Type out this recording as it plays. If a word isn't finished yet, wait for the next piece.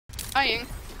Dying.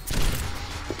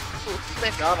 Ooh,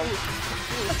 lift. Got him.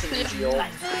 Ooh, That's an easy ult.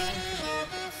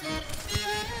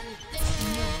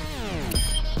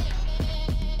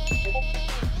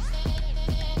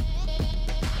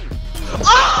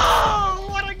 Oh,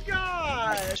 what a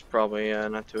god! She's probably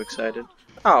not too excited.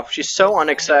 Oh, she's so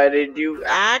unexcited. You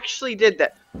actually did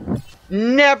that.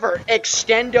 Never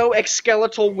extendo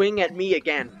skeletal wing at me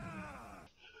again.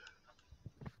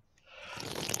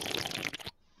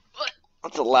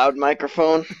 That's a loud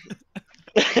microphone.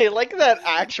 I like that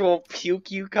actual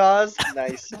puke you caused.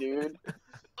 Nice, dude.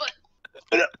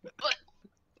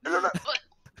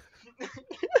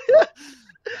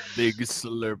 Big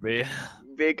slurpee.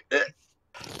 Big.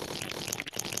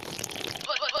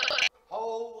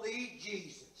 Holy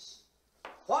Jesus.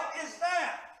 What is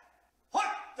that? What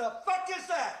the fuck is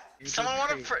that? Someone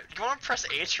wanna press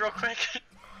H real quick?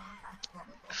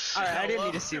 Alright, I didn't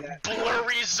need to see that.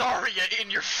 Blurry Zarya in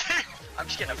your face. I'm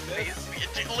just getting a face.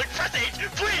 Look, press H.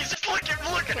 Please, just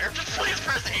look at her. Just please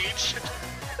press H.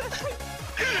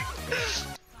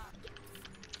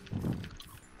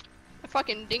 I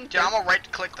fucking dinked Dude, her. I'm gonna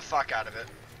right-click the fuck out of it.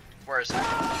 Where is it?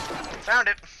 Found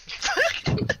it.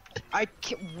 I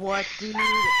can't. What, dude?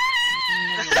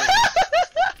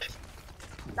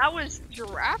 That was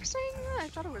giraffe saying that? I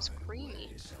thought it was creamy.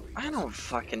 I don't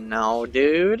fucking know,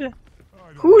 dude.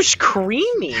 Who's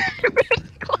creamy?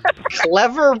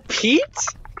 Clever Pete?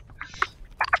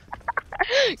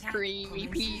 Creamy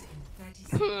Pete.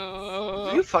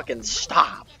 You fucking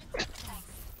stop.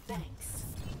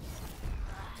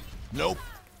 Nope.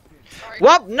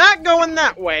 Well, not going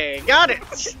that way. Got it.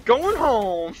 Going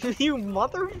home. You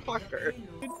motherfucker.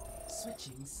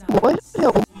 What?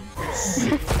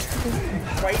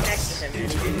 Right next to him,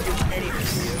 and he didn't do anything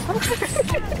to you.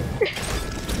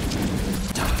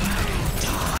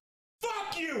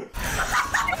 Fuck you!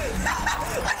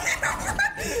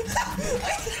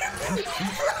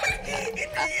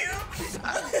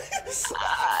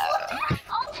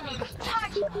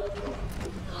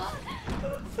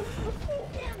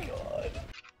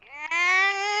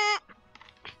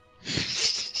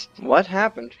 What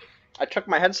happened? I took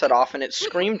my headset off and it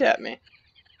screamed at me.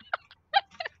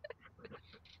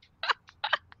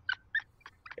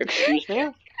 Excuse me?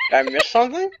 Did I miss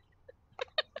something?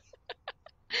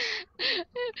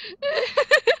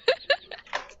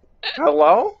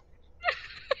 Hello?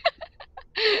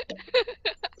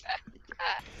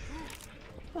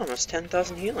 Almost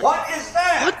 10,000 healing. What is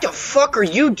that? What the fuck are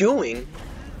you doing?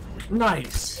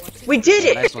 Nice. We did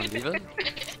it! Nice one, Diva.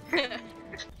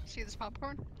 See this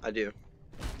popcorn? I do.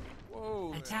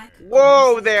 Whoa.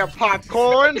 Whoa there,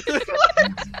 popcorn!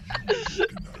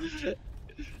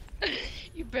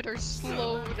 You better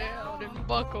slow down and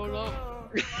buckle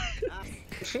up.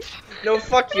 No,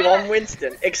 fuck you, I'm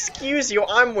Winston. Excuse you,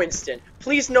 I'm Winston.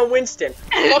 Please, no Winston.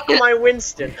 Fuck my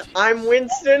Winston. I'm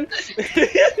Winston.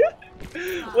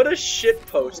 What a shit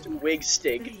post,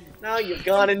 Wigstig. Now you've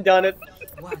gone and done it.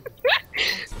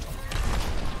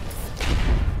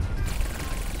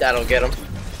 That'll get him.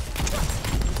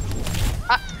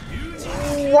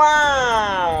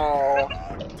 Wow!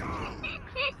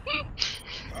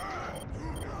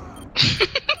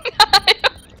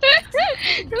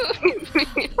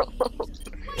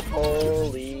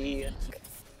 Holy.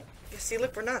 See,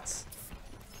 look, we're nuts.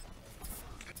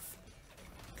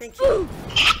 Thank you.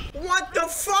 What the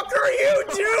fuck are you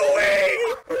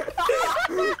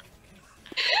doing?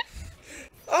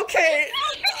 Okay.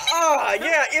 Ah,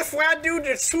 yeah, if I do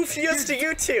the 2 fears to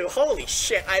you too. Holy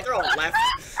shit, they're all left.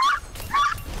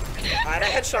 Alright, I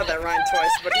headshot that Ryan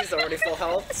twice, but he's already full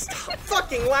health. Stop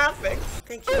fucking laughing.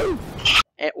 Thank you.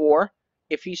 Or,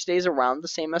 if he stays around the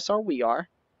same SR we are,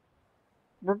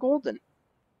 we're golden.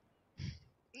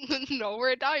 No,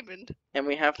 we're a diamond. And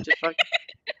we have to fuck.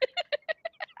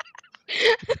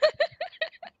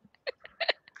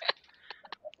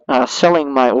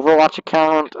 Selling my Overwatch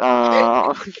account,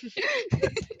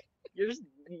 You're just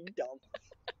dumb.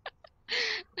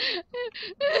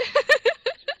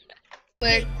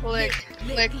 Click, click,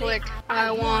 click, click. I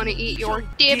wanna eat your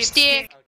dipstick.